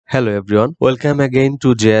Hello everyone, welcome again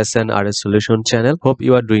to GIS and RS Solution channel. Hope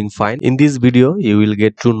you are doing fine. In this video, you will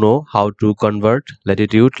get to know how to convert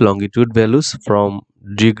latitude, longitude values from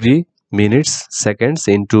degree, minutes, seconds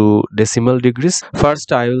into decimal degrees.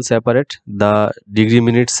 First, I will separate the degree,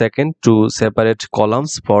 minute, second to separate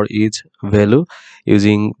columns for each value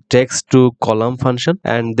using text to column function,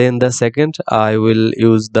 and then the second I will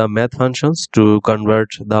use the math functions to convert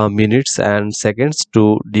the minutes and seconds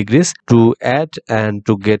to degrees to add and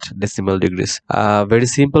to get decimal degrees. A very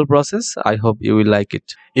simple process. I hope you will like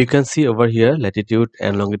it. You can see over here latitude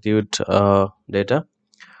and longitude data.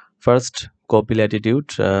 First, copy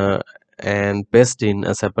latitude and paste in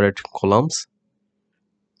a separate columns,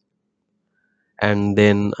 and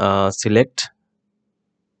then select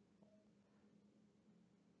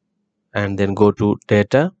and then go to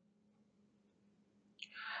data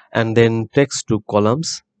and then text to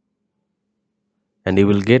columns, and you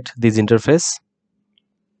will get this interface.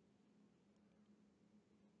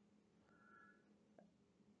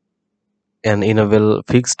 And enable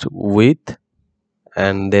fixed width,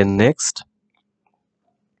 and then next,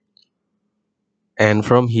 and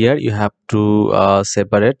from here you have to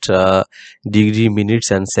separate degree,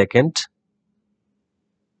 minutes and second.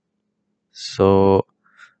 So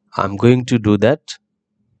I'm going to do that.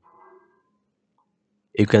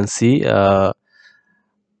 You can see I'm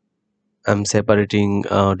separating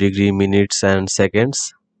degree, minutes and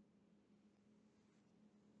seconds.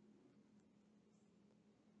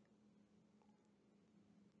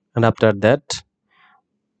 And after that,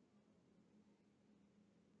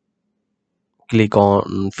 click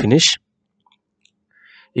on finish.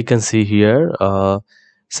 You can see here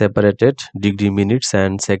separated degree, minutes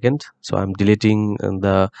and second. So I'm deleting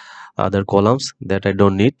the other columns that I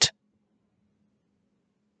don't need.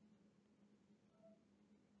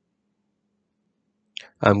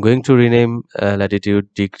 I'm going to rename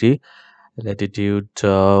latitude, degree, latitude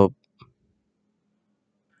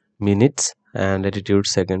minutes and latitude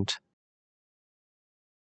second.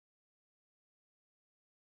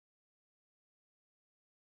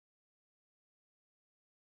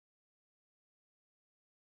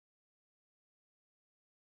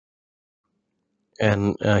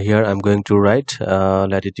 And here I'm going to write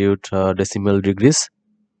latitude decimal degrees.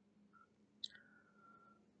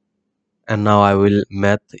 And now I will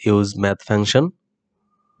use math function.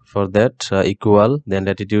 For that, equal, then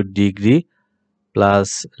latitude degree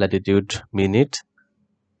plus latitude minute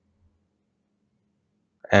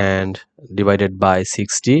and divided by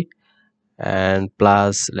 60, and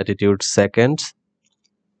plus latitude seconds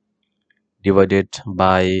divided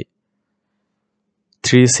by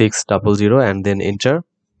 3600, and then enter,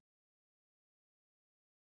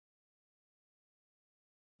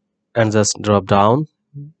 and just drop down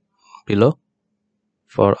below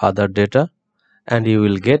for other data, and you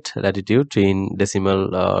will get latitude in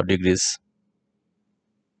decimal degrees.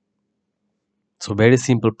 So very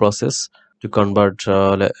simple process to convert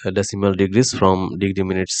decimal degrees from degree,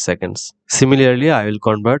 minutes, seconds. Similarly, I will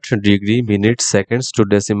convert degree, minutes, seconds to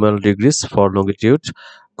decimal degrees for longitude.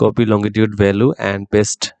 Copy longitude value and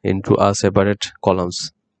paste into a separate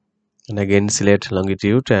columns. And again select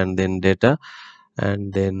longitude and then data,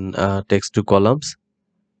 and then text to columns,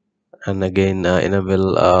 and again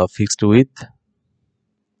enable fixed width,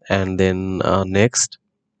 and then next,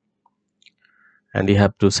 and you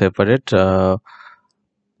have to separate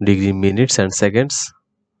degree, minutes and seconds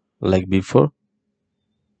like before.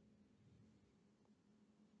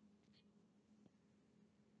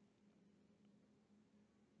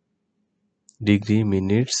 Degree,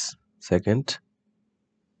 minutes, second,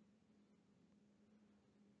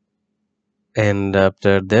 and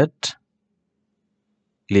after that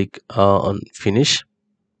click on finish,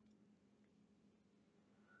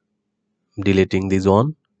 deleting this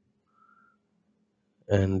one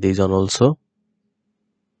and this one also,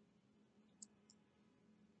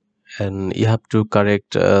 and you have to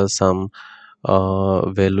correct some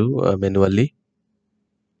value manually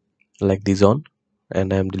like this one,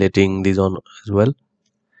 and I'm deleting this one as well.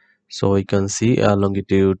 So you can see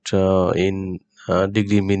longitude in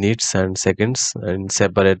degree, minutes and seconds in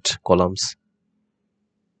separate columns.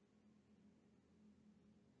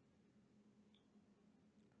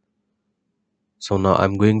 So now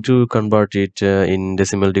I'm going to convert it in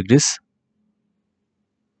decimal degrees.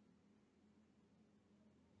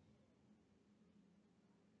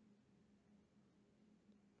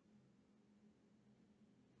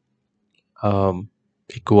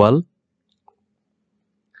 Equal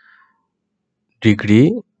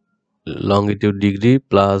degree, longitude degree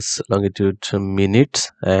plus longitude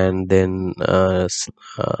minutes, and then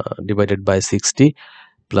divided by 60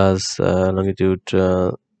 plus longitude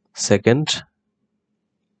second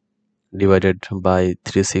divided by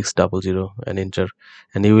 3600 and enter,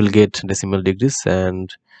 and you will get decimal degrees.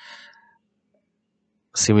 And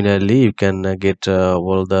similarly you can get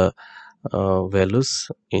all the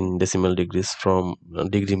values in decimal degrees from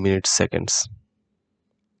degree, minutes, seconds.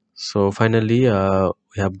 So finally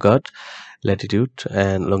we have got latitude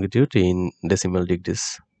and longitude in decimal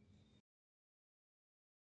degrees.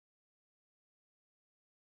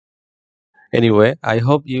 Anyway, I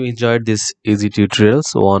hope you enjoyed this easy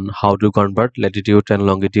tutorials on how to convert latitude and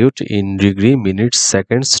longitude in degree, minutes,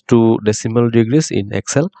 seconds to decimal degrees in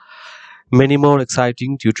Excel. Many more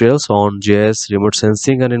exciting tutorials on GIS, remote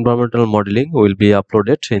sensing and environmental modeling will be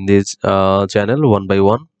uploaded in this channel one by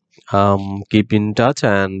one. Keep in touch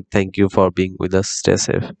and thank you for being with us. Stay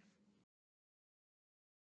safe.